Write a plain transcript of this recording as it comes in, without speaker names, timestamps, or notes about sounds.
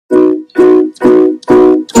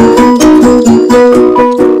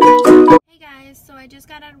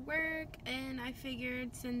I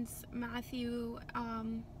figured since Matthew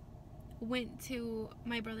went to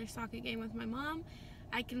my brother's soccer game with my mom,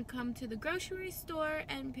 I can come to the grocery store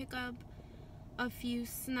and pick up a few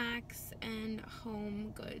snacks and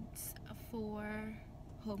home goods for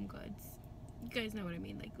home goods. You guys know what I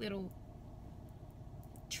mean, like little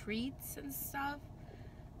treats and stuff,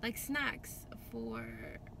 like snacks for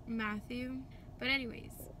Matthew. But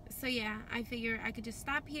anyways, so yeah, I figure I could just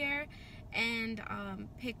stop here and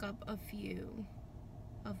pick up a few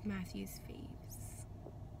of Matthew's faves.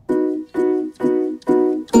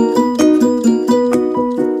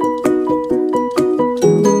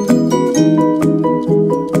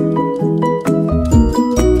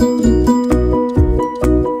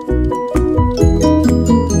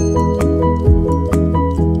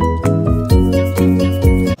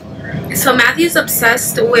 So Matthew's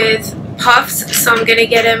obsessed with puffs, so I'm gonna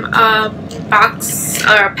get him a box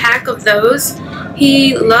or a pack of those.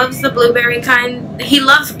 He loves the blueberry kind. He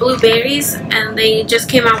loves blueberries, and they just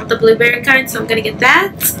came out with the blueberry kind, so I'm gonna get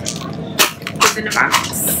that. It's in a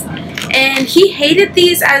box. And he hated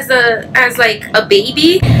these as like a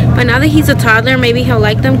baby, but now that he's a toddler, maybe he'll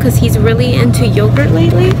like them because he's really into yogurt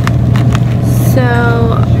lately. So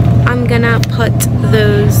I'm gonna put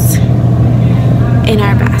those in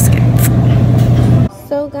our basket.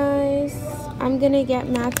 So guys, I'm gonna get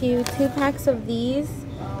Matthew 2 packs of these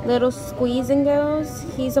little squeeze and goes.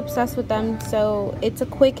 He's obsessed with them, so it's a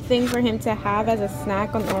quick thing for him to have as a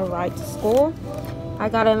snack on our ride to school. I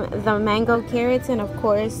got him the mango carrots and of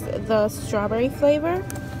course the strawberry flavor.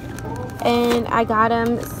 And I got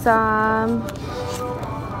him some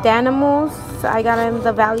Danimals. I got him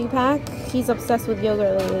the value pack. He's obsessed with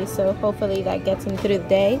yogurt lately, so hopefully that gets him through the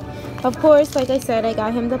day. Of course, like I said, I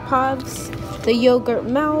got him the puffs, the yogurt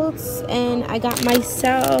melts, and I got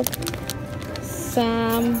myself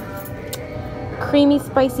some creamy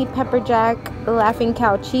spicy pepper jack Laughing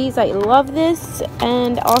Cow cheese. I love this,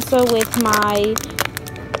 and also with my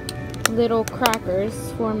little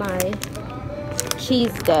crackers for my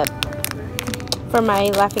cheese dip for my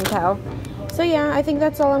Laughing Cow. So yeah, I think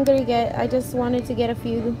that's all I'm gonna get. I just wanted to get a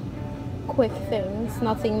few quick things,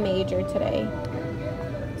 nothing major today.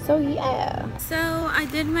 So yeah, so I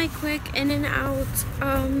did my quick in and out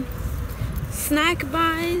snack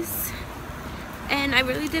buys, and I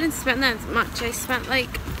really didn't spend that much. I spent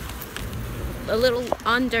like a little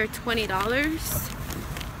under $20,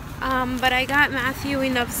 but I got Matthew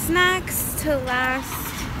enough snacks to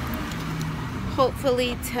last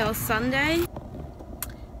hopefully till Sunday.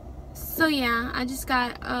 So yeah, I just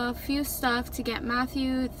got a few stuff to get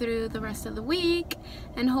Matthew through the rest of the week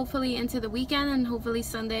and hopefully into the weekend, and hopefully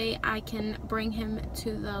Sunday I can bring him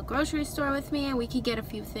to the grocery store with me and we could get a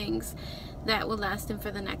few things that will last him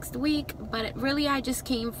for the next week. But really I just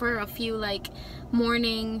came for a few like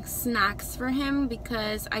morning snacks for him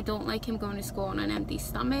because I don't like him going to school on an empty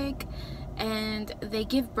stomach, and they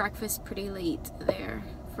give breakfast pretty late there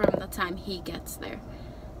from the time he gets there.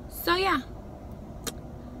 So yeah,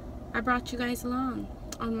 I brought you guys along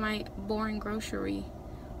on my boring grocery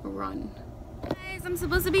run. Guys, I'm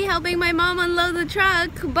supposed to be helping my mom unload the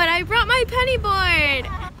truck, but I brought my penny board.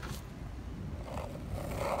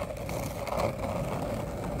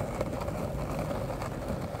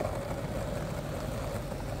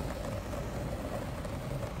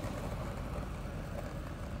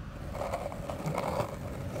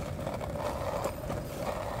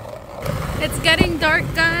 It's getting dark,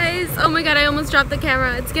 guys. Oh my god, I almost dropped the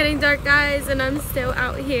camera. It's getting dark, guys, and I'm still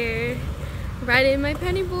out here riding my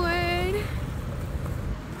penny board.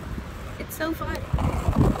 It's so fun.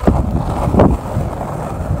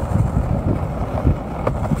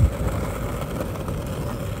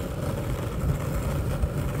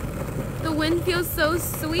 The wind feels so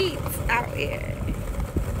sweet out here.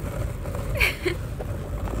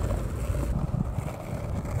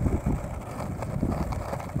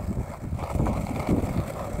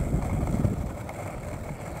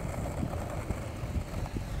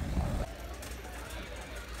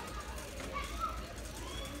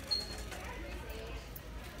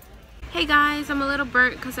 Hey guys, I'm a little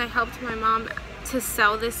burnt because I helped my mom to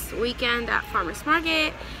sell this weekend at Farmer's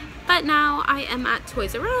Market, but now I am at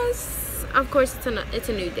Toys R Us. Of course, it's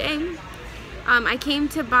a new day. I came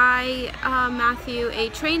to buy Matthew a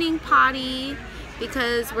training potty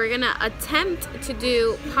because we're gonna attempt to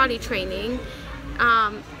do potty training.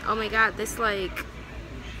 Oh my god, this like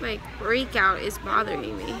breakout is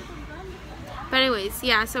bothering me. But anyways,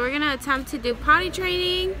 yeah, so we're gonna attempt to do potty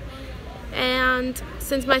training. And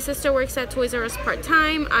since my sister works at Toys R Us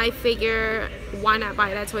part-time, I figure why not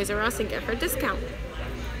buy it at Toys R Us and get her a discount.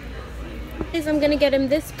 I'm gonna get him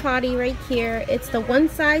this potty right here. It's the one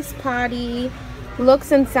size potty.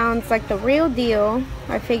 Looks and sounds like the real deal.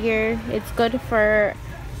 I figure it's good for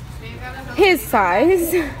his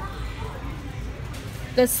size.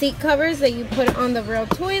 The seat covers that you put on the real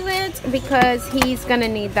toilet, because he's gonna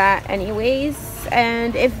need that anyways.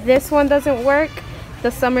 And if this one doesn't work,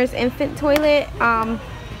 the Summers infant toilet,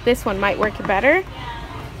 this one might work better.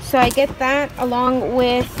 So I get that along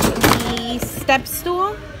with the step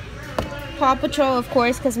stool. Paw Patrol, of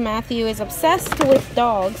course, because Matthew is obsessed with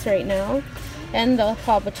dogs right now and the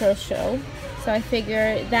Paw Patrol show. So I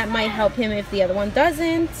figure that might help him if the other one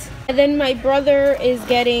doesn't. And then my brother is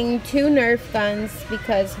getting 2 Nerf guns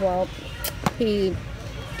because, well, he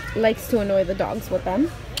likes to annoy the dogs with them.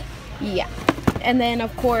 Yeah. And then,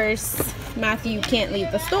 of course, Matthew can't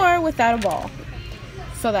leave the store without a ball.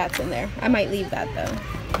 So that's in there. I might leave that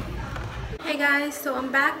though. Hey guys, so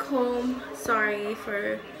I'm back home. Sorry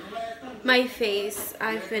for my face.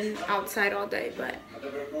 I've been outside all day, but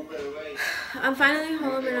I'm finally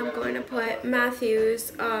home and I'm going to put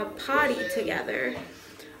Matthew's potty together.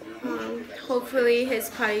 Hopefully his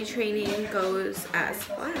potty training goes as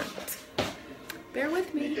planned. Bear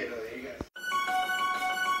with me.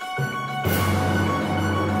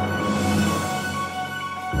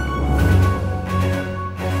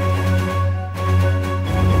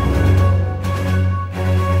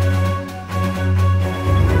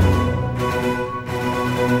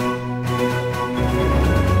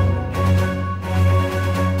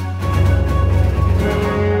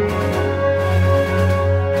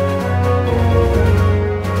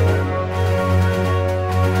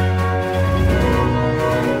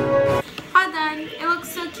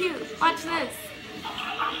 Watch this.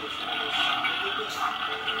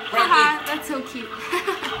 Haha, that's so cute.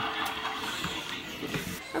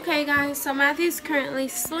 Okay guys, so Matthew's currently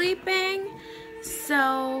sleeping.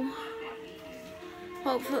 So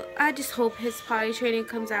hopefully, I just hope his potty training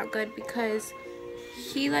comes out good, because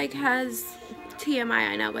he like has TMI,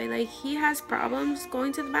 I know, but like he has problems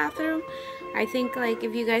going to the bathroom. I think like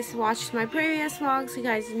if you guys watched my previous vlogs, you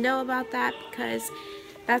guys know about that, because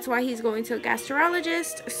that's why he's going to a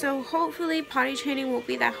gastrologist. So hopefully potty training won't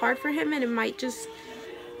be that hard for him, and it might just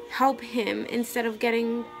help him instead of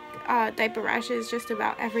getting diaper rashes just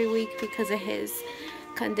about every week because of his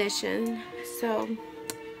condition. So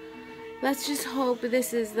let's just hope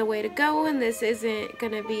this is the way to go and this isn't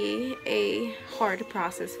gonna be a hard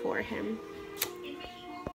process for him.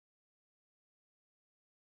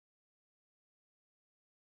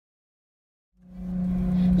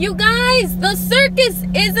 You guys, the circus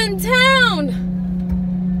is in town.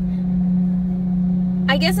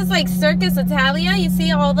 I guess it's like Circus Italia. You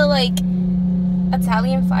see all the like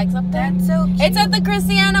Italian flags up there? That's so cute. It's at the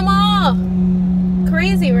Christiana Mall.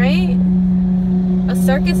 Crazy, right? A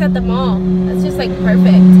circus at the mall. That's just like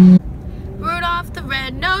perfect. Rudolph the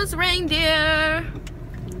red-nosed reindeer.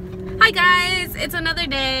 Hi guys, it's another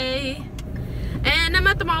day. And I'm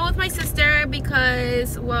at the mall with my sister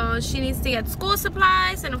because, well, she needs to get school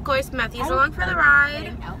supplies, and of course Matthew's along for the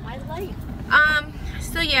ride.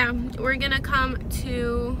 So yeah, we're gonna come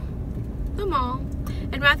to the mall,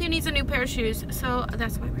 and Matthew needs a new pair of shoes, so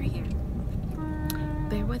that's why we're here.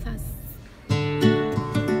 Bear with us.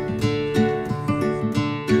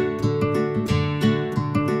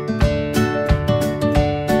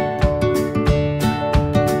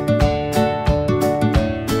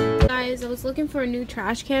 Looking for a new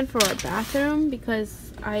trash can for our bathroom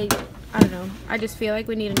because I don't know, I just feel like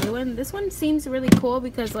we need a new one. This one seems really cool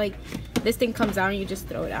because like this thing comes out and you just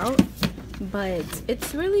throw it out, but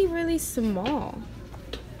it's really small.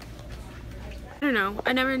 I don't know,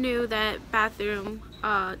 I never knew that bathroom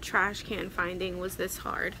trash can finding was this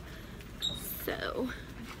hard. So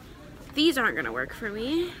these aren't gonna work for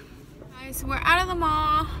me. Guys, we're out of the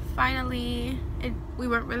mall finally. We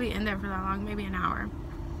weren't really in there for that long, maybe an hour.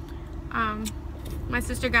 My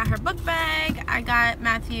sister got her book bag, I got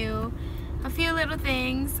Matthew a few little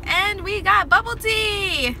things, and we got bubble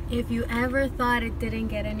tea! If you ever thought it didn't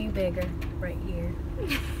get any bigger, right here.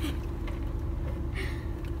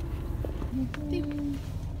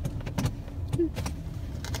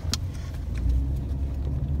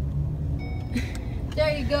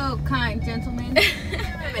 There you go, kind gentleman.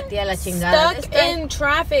 Stuck in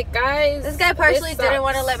traffic, guys. This guy partially didn't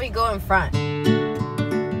want to let me go in front.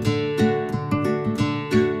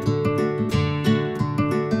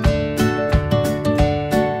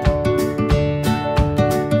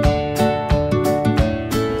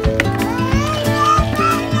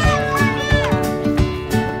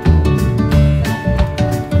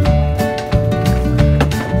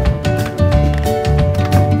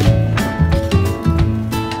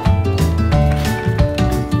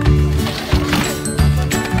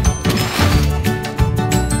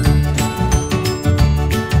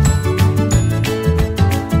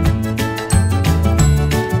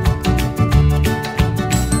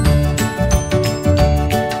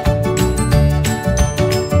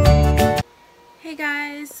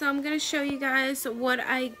 show you guys what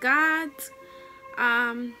I got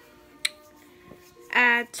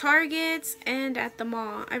at Target and at the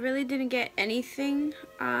mall. I really didn't get anything.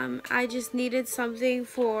 I just needed something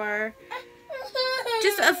for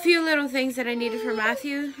just a few little things that I needed for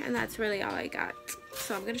Matthew, and that's really all I got.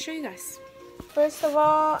 So I'm gonna show you guys. First of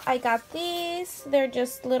all, I got these. They're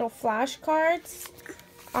just little flashcards.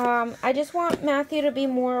 I just want Matthew to be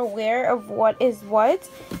more aware of what is what.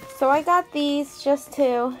 So I got these just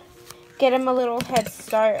to get him a little head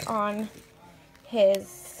start on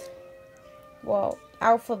his, well,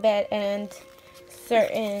 alphabet and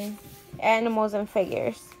certain animals and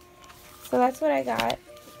figures. So that's what I got.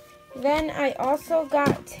 Then I also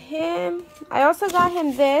got him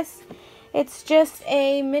this. It's just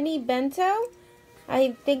a mini bento.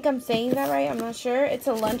 I think I'm saying that right. I'm not sure. It's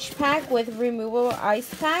a lunch pack with removable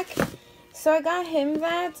ice pack. So I got him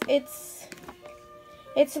that.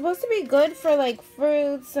 It's supposed to be good for like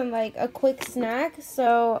fruits and like a quick snack.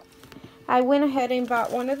 So I went ahead and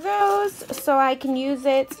bought one of those so I can use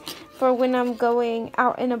it for when I'm going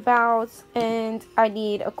out and about and I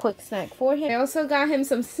need a quick snack for him. I also got him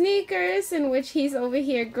some sneakers, in which he's over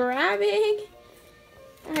here grabbing.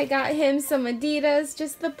 I got him some Adidas,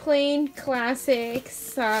 just the plain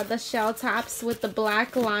classics, the shell tops with the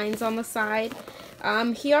black lines on the side.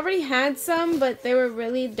 He already had some, but they were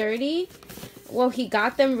really dirty. Well, he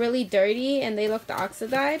got them really dirty and they looked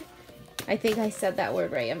oxidized. I think I said that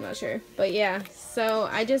word right, I'm not sure. But yeah, so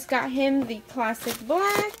I just got him the classic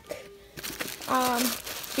black.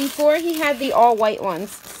 Before he had the all white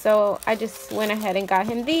ones, so I just went ahead and got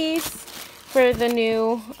him these for the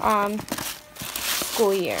new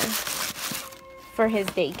school year for his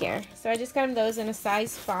daycare. So I just got him those in a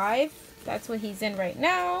size 5. That's what he's in right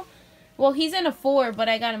now. Well, he's in a 4, but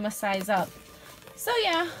I got him a size up. So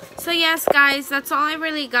yeah. So yes, guys, that's all I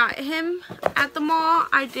really got him at the mall.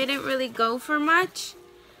 I didn't really go for much.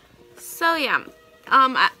 So yeah.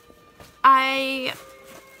 I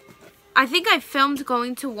think I filmed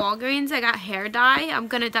going to Walgreens. I got hair dye.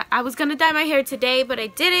 I was gonna dye my hair today, but I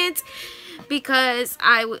didn't because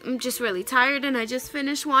I'm just really tired and I just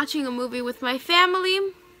finished watching a movie with my family.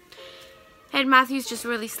 And Matthew's just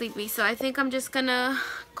really sleepy, so I think I'm just gonna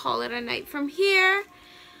call it a night from here.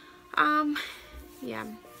 Yeah.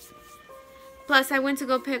 Plus, I went to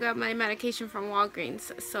go pick up my medication from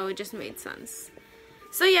Walgreens, so it just made sense.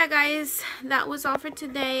 So yeah, guys, that was all for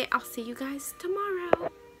today. I'll see you guys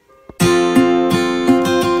tomorrow.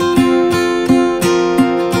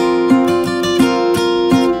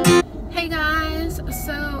 Hey guys,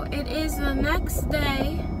 so it is the next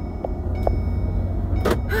day.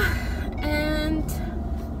 And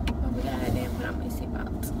oh my god, I didn't put on my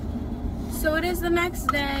seatbelt. So it is the next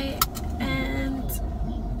day and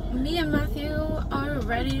me and Matthew are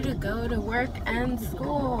ready to go to work and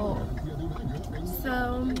school.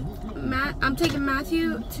 So I'm taking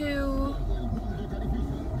Matthew to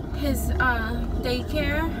his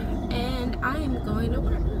daycare and I am going to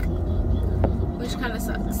work, which kind of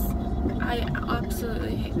sucks. I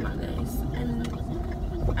absolutely hate Mondays and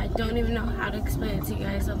I don't even know how to explain it to you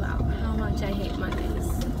guys about how much I hate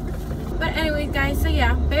Mondays. But anyway, guys, so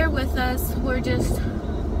yeah, bear with us. We're just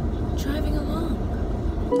driving along.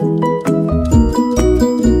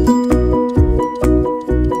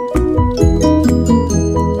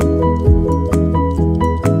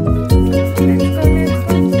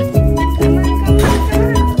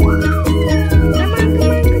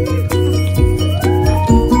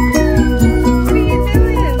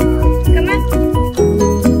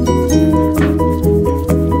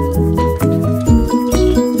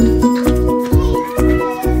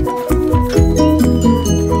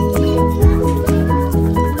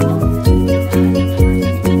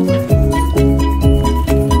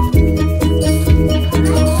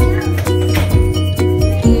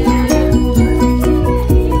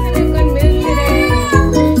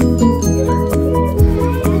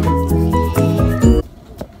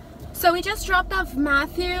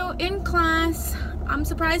 Matthew in class. I'm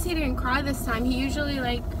surprised he didn't cry this time. He usually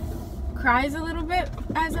like cries a little bit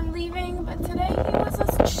as I'm leaving, but today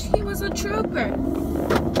he was a trooper.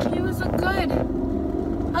 He was a good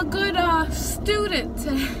student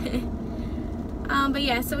today. But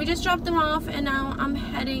yeah, so we just dropped him off and now I'm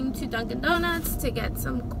heading to Dunkin' Donuts to get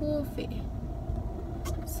some coffee.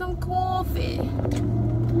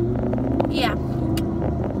 Yeah.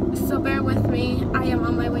 So bear with me. I am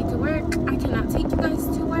on my way to work. I cannot take you guys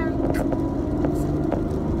to work.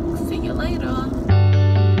 See you later.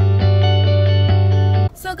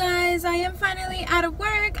 So guys, I am finally out of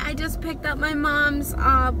work. I just picked up my mom's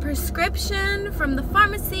prescription from the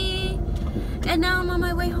pharmacy and now I'm on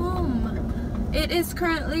my way home. It is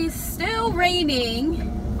currently still raining,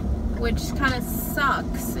 which kind of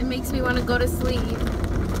sucks. It makes me want to go to sleep.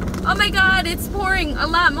 Oh my god, it's pouring a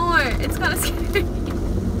lot more. It's kind of scary.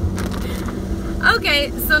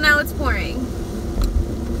 Okay, so now it's pouring.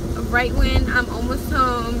 Right when I'm almost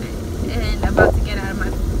home and about to get out of my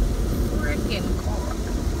freaking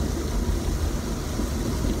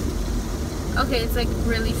car. Okay, it's like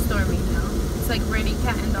really stormy now. It's like raining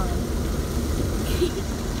cat and dog.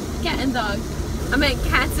 Cat and dog. I meant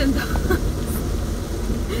cats and dogs.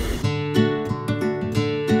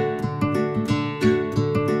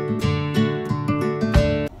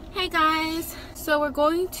 Hey guys, so we're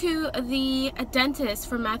going to the dentist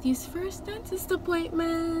for Matthew's first dentist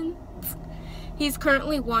appointment. He's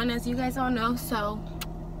currently 1, as you guys all know, so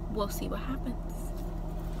we'll see what happens.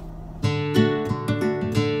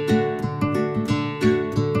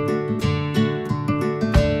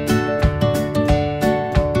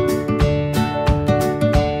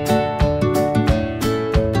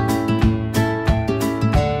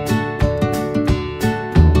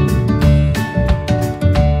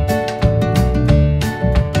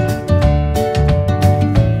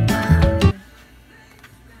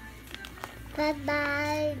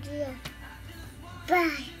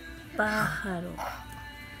 Pájaro.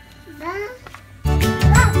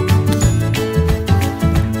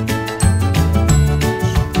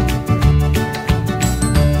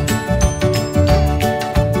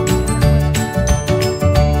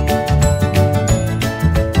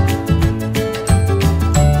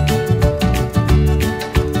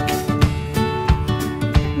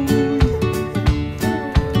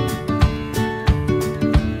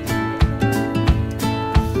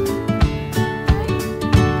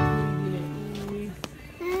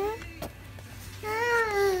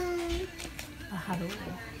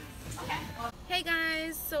 Hey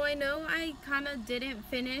guys, so I know I kind of didn't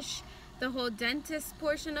finish the whole dentist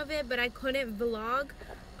portion of it, but I couldn't vlog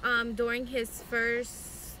during his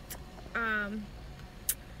first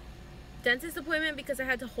dentist appointment because I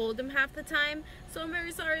had to hold him half the time. So I'm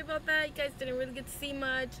very sorry about that. You guys didn't really get to see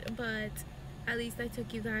much, but at least I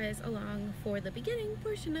took you guys along for the beginning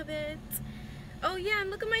portion of it. Oh yeah, and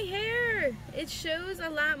look at my hair. It shows a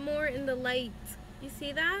lot more in the light. You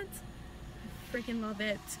see that? I freaking love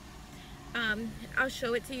it. I'll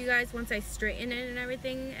show it to you guys once I straighten it and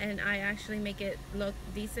everything, and I actually make it look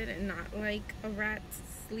decent and not like a rat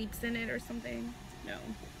sleeps in it or something. No.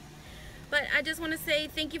 But I just want to say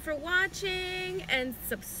thank you for watching, and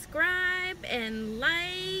subscribe and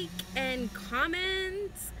like and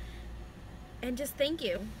comment, and just thank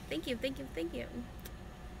you. Thank you, thank you, thank you.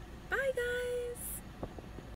 Bye guys.